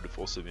would have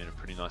also been a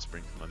pretty nice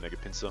bring for my Mega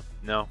Pinsir.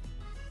 Now,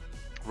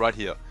 right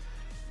here,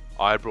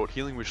 I brought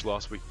Healing Wish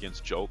last week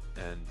against Jolt,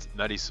 and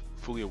Matty's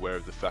fully aware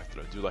of the fact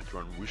that I do like to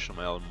run Wish on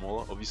my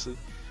Alomomola, obviously.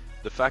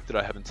 The fact that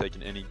I haven't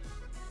taken any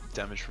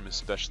damage from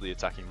especially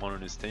attacking one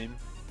on his team,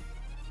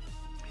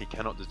 he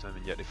cannot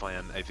determine yet if I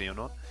am AV or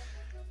not.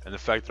 And the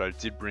fact that I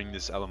did bring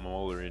this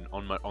Alomomola in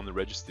on the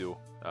Registeel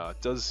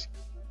does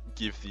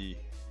give the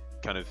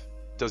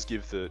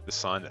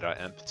sign that I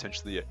am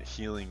potentially a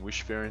Healing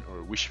Wish variant or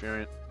a Wish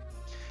variant.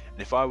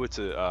 And if I were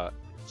to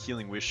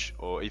Healing Wish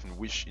or even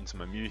Wish into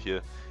my Mew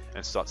here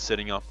and start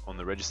setting up on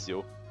the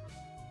Registeel,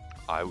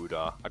 I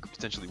could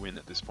potentially win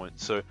at this point.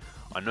 So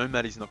I know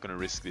Matty's not going to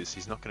risk this.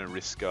 He's not going to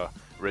risk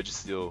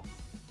Registeel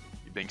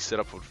being set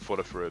up for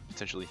fodder for a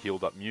potentially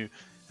healed up Mew,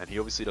 and he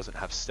obviously doesn't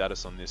have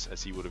status on this,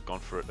 as he would have gone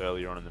for it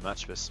earlier on in the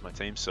match versus my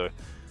team. So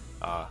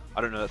I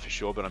don't know that for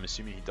sure, but I'm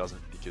assuming he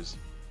doesn't, because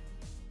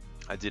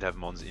I did have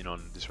Mons in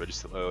on this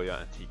Registeel earlier,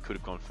 and he could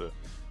have gone for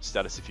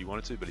status if he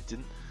wanted to, but he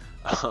didn't.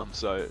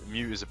 So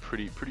Mew is a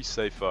pretty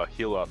safe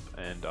heal up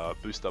and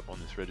boost up on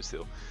this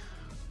Registeel.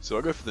 So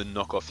I go for the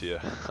knockoff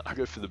here. I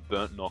go for the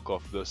burnt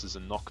knockoff versus a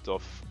knocked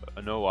off,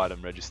 a no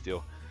item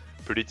Registeel,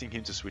 predicting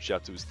him to switch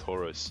out to his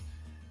Taurus.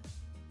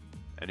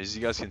 And as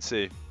you guys can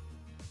see,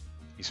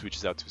 he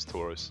switches out to his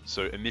Taurus.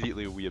 So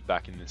immediately we are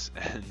back in this,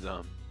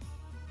 and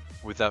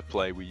with that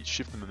play we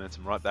shift the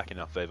momentum right back in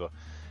our favor,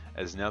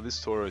 as now this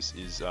Taurus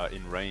is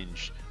in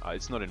range.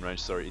 It's not in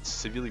range, sorry, it's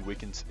severely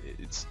weakened.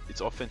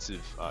 Its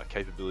offensive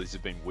capabilities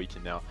have been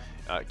weakened now.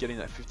 Getting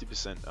that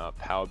 50%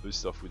 power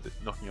boost off with it,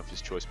 knocking off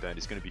his choice band,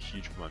 is going to be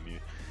huge for my Mew.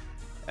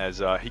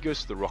 As he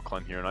goes to the Rock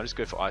Climb here, and I just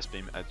go for Ice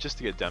Beam just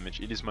to get damage.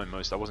 It is my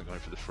most, I wasn't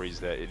going for the freeze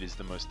there, it is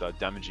the most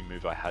damaging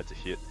move I had to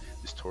hit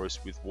this Taurus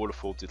with.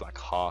 Waterfall did like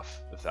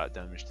half of that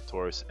damage to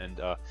Taurus,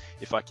 and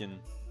if I can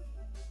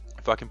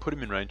put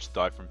him in range to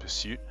die from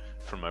Pursuit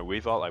from my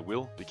Weavile, I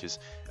will, because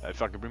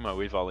if I can bring my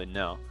Weavile in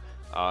now,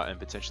 and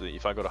potentially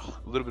if I got a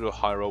little bit of a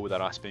high roll with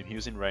that Ice Beam, he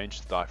was in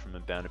range to die from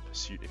a Banded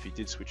Pursuit if he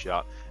did switch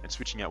out, and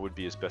switching out would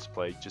be his best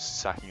play, just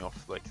sacking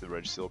off like the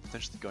Registeel,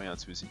 potentially going out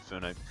to his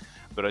Infernape.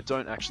 But I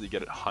don't actually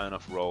get a high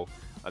enough roll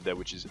there,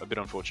 which is a bit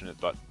unfortunate,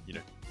 but you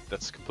know,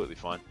 that's completely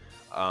fine.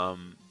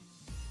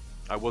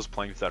 I was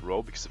playing with that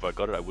roll because if I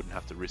got it I wouldn't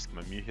have to risk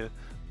my Mew here,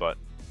 but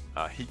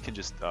he can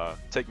just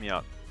take me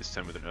out this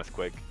turn with an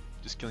Earthquake,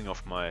 just killing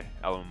off my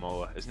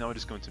Alomomola, as now I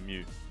just go into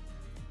Mew.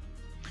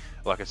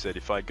 Like I said,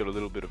 if I got a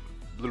little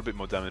bit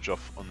more damage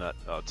off on that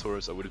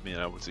Taurus, I would have been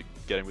able to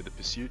get him with the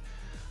Pursuit,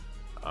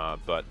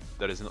 but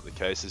that is not the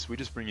case, as we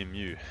just bring in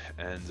Mew,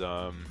 and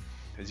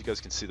as you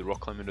guys can see, the Rock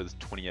Climb into the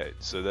 28,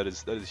 so that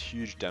is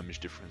huge damage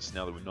difference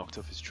now that we've knocked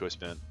off his choice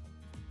band.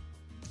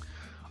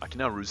 I can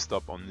now roost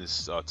up on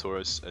this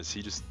Taurus as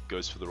he just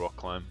goes for the rock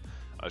climb.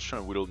 I was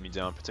trying to whittle me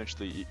down.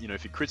 Potentially, you know,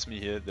 if he crits me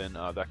here, then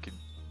that could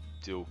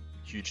deal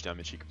huge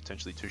damage. He could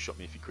potentially two-shot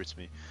me if he crits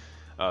me.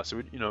 So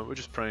we, you know, we're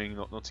just praying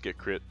not to get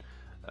crit,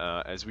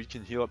 as we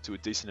can heal up to a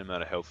decent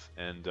amount of health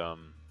and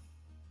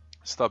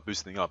start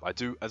boosting up. I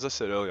do, as I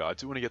said earlier, I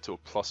do want to get to a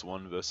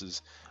 +1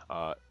 versus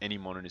any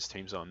mon in his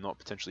team, so I'm not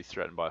potentially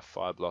threatened by a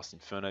Fire Blast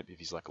Infernape if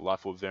he's like a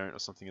Life Orb variant or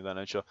something of that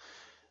nature.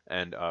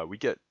 And we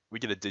get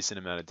a decent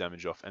amount of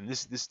damage off. And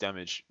this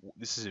damage,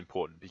 this is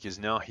important because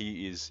now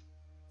he is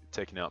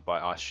taken out by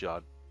Ice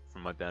Shard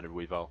from my Banded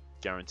Weavile,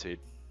 guaranteed.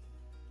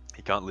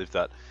 He can't live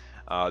that.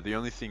 The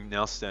only thing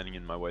now standing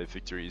in my way of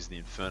victory is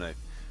the Infernape.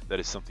 That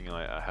is something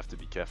I have to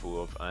be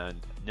careful of, and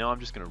now I'm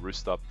just going to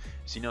roost up.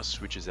 So he now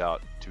switches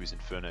out to his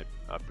Infernape,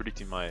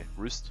 predicting my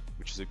roost,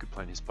 which is a good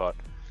play on his part.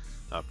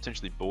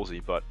 Potentially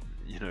ballsy, but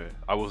you know,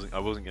 I wasn't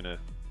going to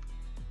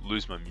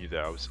lose my Mew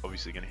there. I was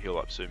obviously going to heal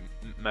up. So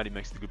Matty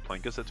makes the good play,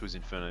 gets that to his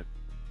Infernape.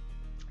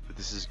 But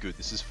this is good.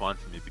 This is fine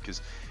for me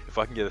because if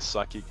I can get a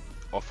Psychic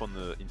off on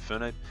the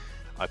Infernape,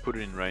 I put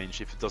it in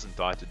range. If it doesn't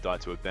die, to die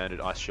to a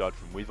Banded Ice Shard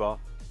from Weavile,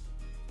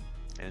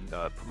 and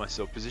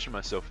position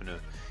myself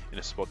in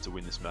a spot to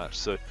win this match.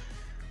 So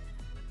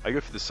I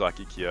go for the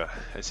Psychic here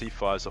as he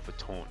fires off a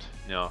Taunt.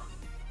 Now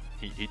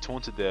he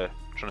taunted there,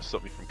 trying to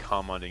stop me from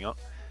Calm-Minding up,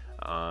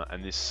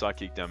 and this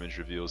Psychic damage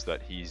reveals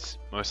that he's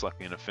most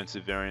likely an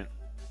offensive variant,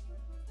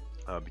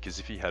 because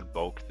if he had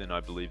Bulk, then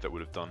I believe that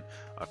would have done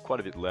quite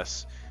a bit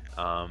less.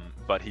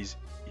 But he's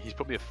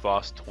probably a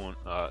fast Taunt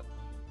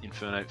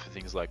Infernape for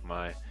things like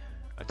my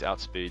to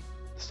outspeed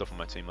stuff on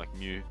my team like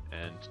Mew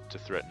and to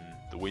threaten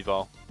the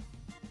Weavile.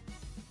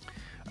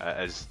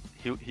 As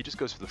he just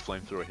goes for the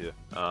Flamethrower here,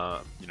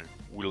 you know,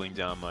 whittling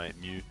down my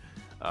Mew,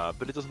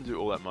 but it doesn't do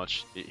all that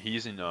much.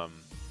 He's in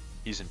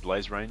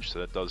Blaze range,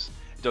 so it does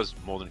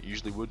more than it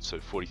usually would. So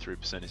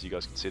 43%, as you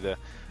guys can see there.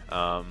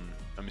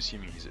 I'm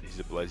assuming he's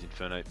a Blaze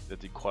Infernape. That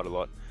did quite a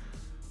lot,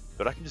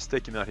 but I can just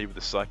take him out here with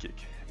a Psychic,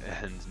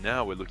 and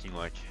now we're looking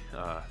like,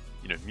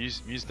 you know,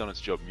 Mew's done its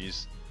job.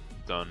 Mew's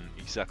done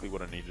exactly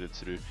what I needed it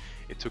to do.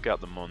 It took out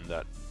the mon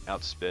that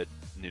outsped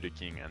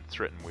Nidoking and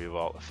threatened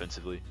Weavile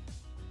offensively.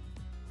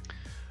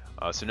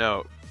 So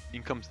now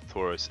in comes the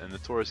Taurus, and the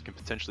Taurus can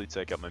potentially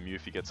take out my Mew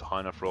if he gets a high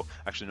enough roll.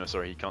 Actually, no,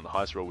 sorry, he can't. The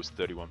highest roll was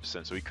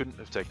 31%, so he couldn't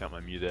have taken out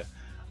my Mew there.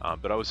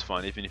 But I was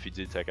fine. Even if he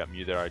did take out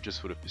Mew there, I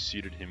just would have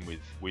pursued him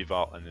with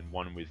Weavile and then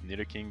one with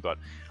Nidoking. But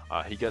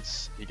he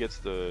gets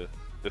the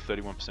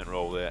 31%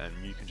 roll there, and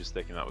Mew can just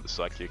take him out with a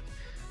Psychic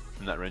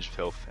from that range of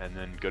health, and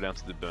then go down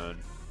to the burn.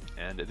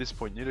 And at this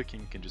point,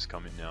 Nidoking can just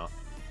come in now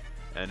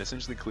and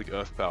essentially click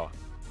Earth Power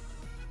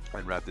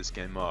and wrap this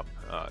game up,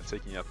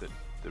 taking out the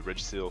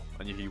Registeel.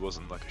 I knew he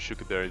wasn't like a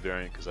Shukaberry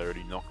variant because I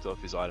already knocked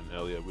off his item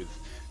earlier with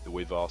the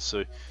Weavile.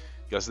 So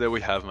guys, there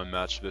we have my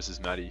match versus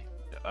Matty.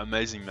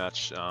 Amazing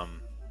match.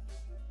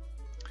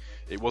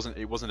 It wasn't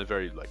a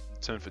very like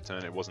turn for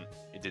turn.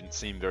 It didn't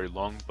seem very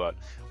long, but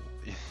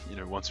you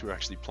know, once we were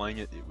actually playing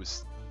it, it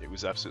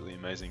was absolutely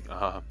amazing.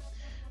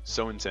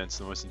 So intense,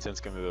 the most intense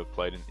game I've ever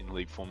played in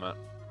League format.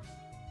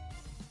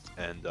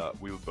 And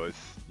we were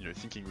both, you know,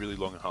 thinking really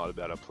long and hard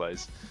about our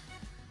plays.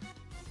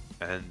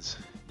 And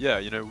yeah,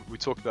 you know, we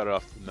talked about it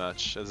after the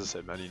match. As I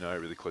said, Matty and I are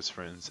really close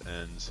friends,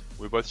 and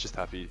we're both just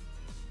happy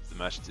the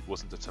match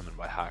wasn't determined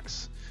by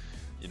hacks,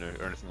 you know,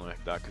 or anything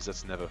like that, because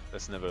that's never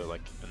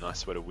like a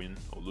nice way to win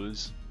or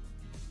lose,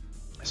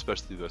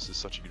 especially versus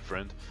such a good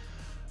friend.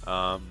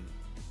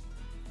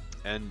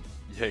 And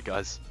yeah,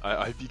 guys,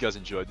 I hope you guys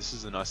enjoyed. This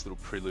is a nice little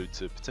prelude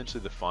to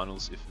potentially the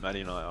finals. If Matty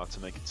and I are to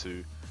make it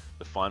to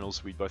the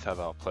finals, we both have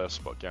our playoff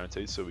spot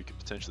guaranteed, so we could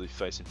potentially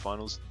face in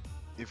finals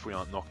if we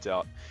aren't knocked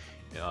out,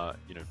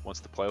 you know, once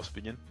the playoffs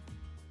begin,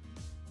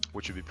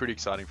 which would be pretty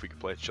exciting if we could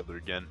play each other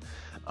again.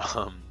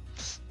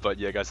 But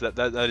yeah, guys,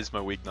 that is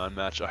my week 9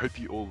 match. I hope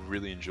you all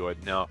really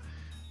enjoyed. Now,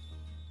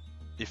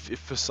 if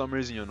for some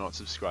reason you're not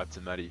subscribed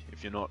to Matty,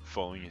 if you're not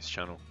following his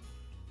channel,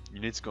 you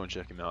need to go and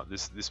check him out.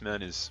 This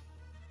man is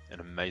an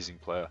amazing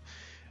player,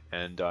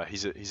 and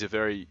he's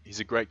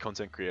a great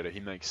content creator.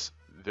 He makes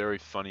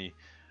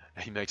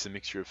he makes a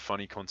mixture of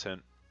funny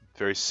content,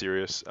 very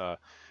serious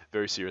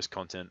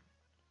content,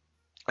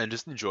 and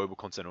just enjoyable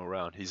content all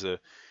around. He's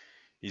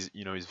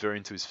very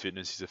into his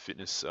fitness.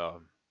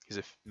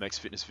 Makes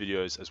fitness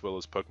videos as well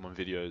as Pokemon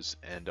videos,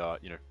 and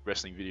you know,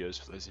 wrestling videos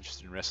for those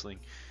interested in wrestling.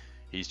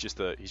 He's just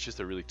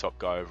a really top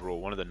guy overall.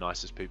 One of the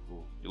nicest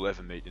people you'll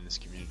ever meet in this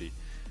community,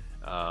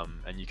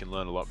 and you can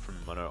learn a lot from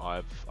him. I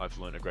know I've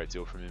learned a great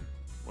deal from him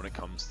when it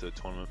comes to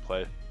tournament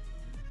play.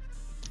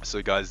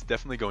 So guys,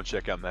 definitely go and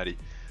check out Matty.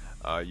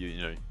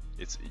 You know,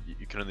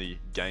 you can only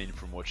gain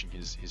from watching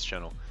his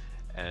channel,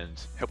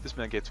 and help this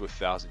man get to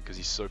 1,000, because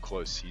he's so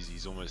close.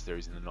 He's almost there.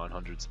 He's in the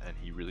 900s, and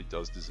he really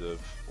does deserve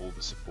all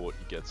the support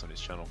he gets on his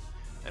channel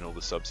and all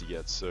the subs he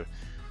gets. So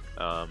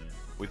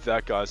with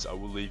that, guys, I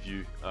will leave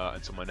you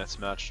until my next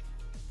match.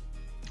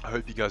 I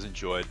hope you guys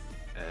enjoyed,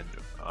 and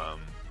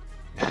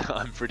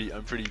I'm pretty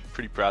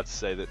proud to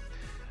say that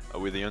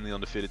we're the only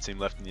undefeated team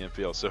left in the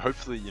NPL. So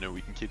hopefully, you know,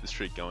 we can keep the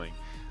streak going.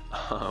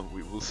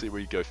 We'll see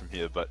where you go from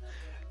here, but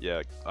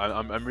yeah,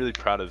 I'm really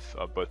proud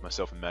of both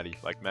myself and Matty.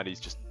 Like,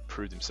 Matty's just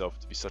proved himself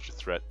to be such a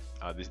threat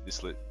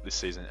this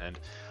season, and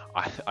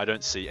I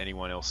don't see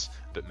anyone else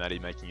but Matty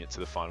making it to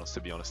the finals.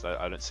 To be honest,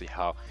 I don't see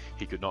how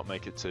he could not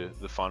make it to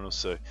the finals.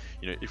 So,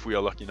 you know, if we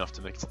are lucky enough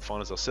to make it to the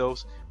finals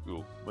ourselves, we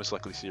will most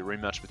likely see a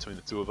rematch between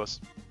the two of us.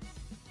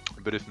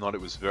 But if not, it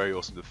was very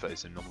awesome to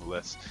face him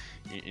nonetheless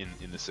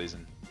in the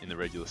season, in the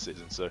regular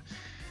season. So,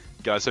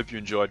 guys, hope you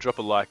enjoyed. Drop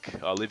a like,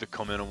 leave a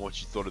comment on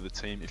what you thought of the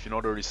team. If you're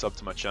not already subbed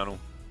to my channel,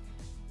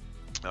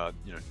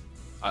 you know,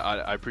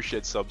 I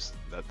appreciate subs.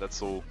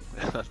 That's all.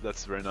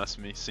 That's very nice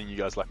of me. Seeing you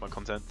guys like my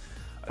content.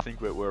 I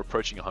think we're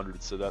approaching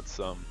 100, so that's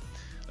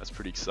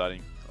pretty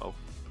exciting.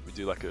 We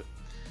do like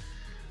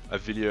a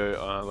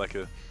video, like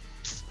a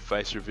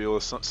face reveal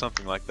or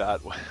something like that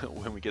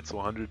when we get to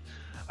 100.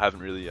 I haven't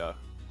really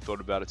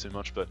thought about it too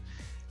much, but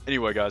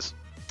anyway, guys,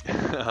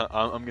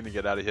 I'm gonna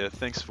get out of here.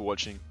 Thanks for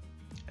watching,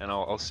 and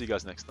I'll see you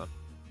guys next time.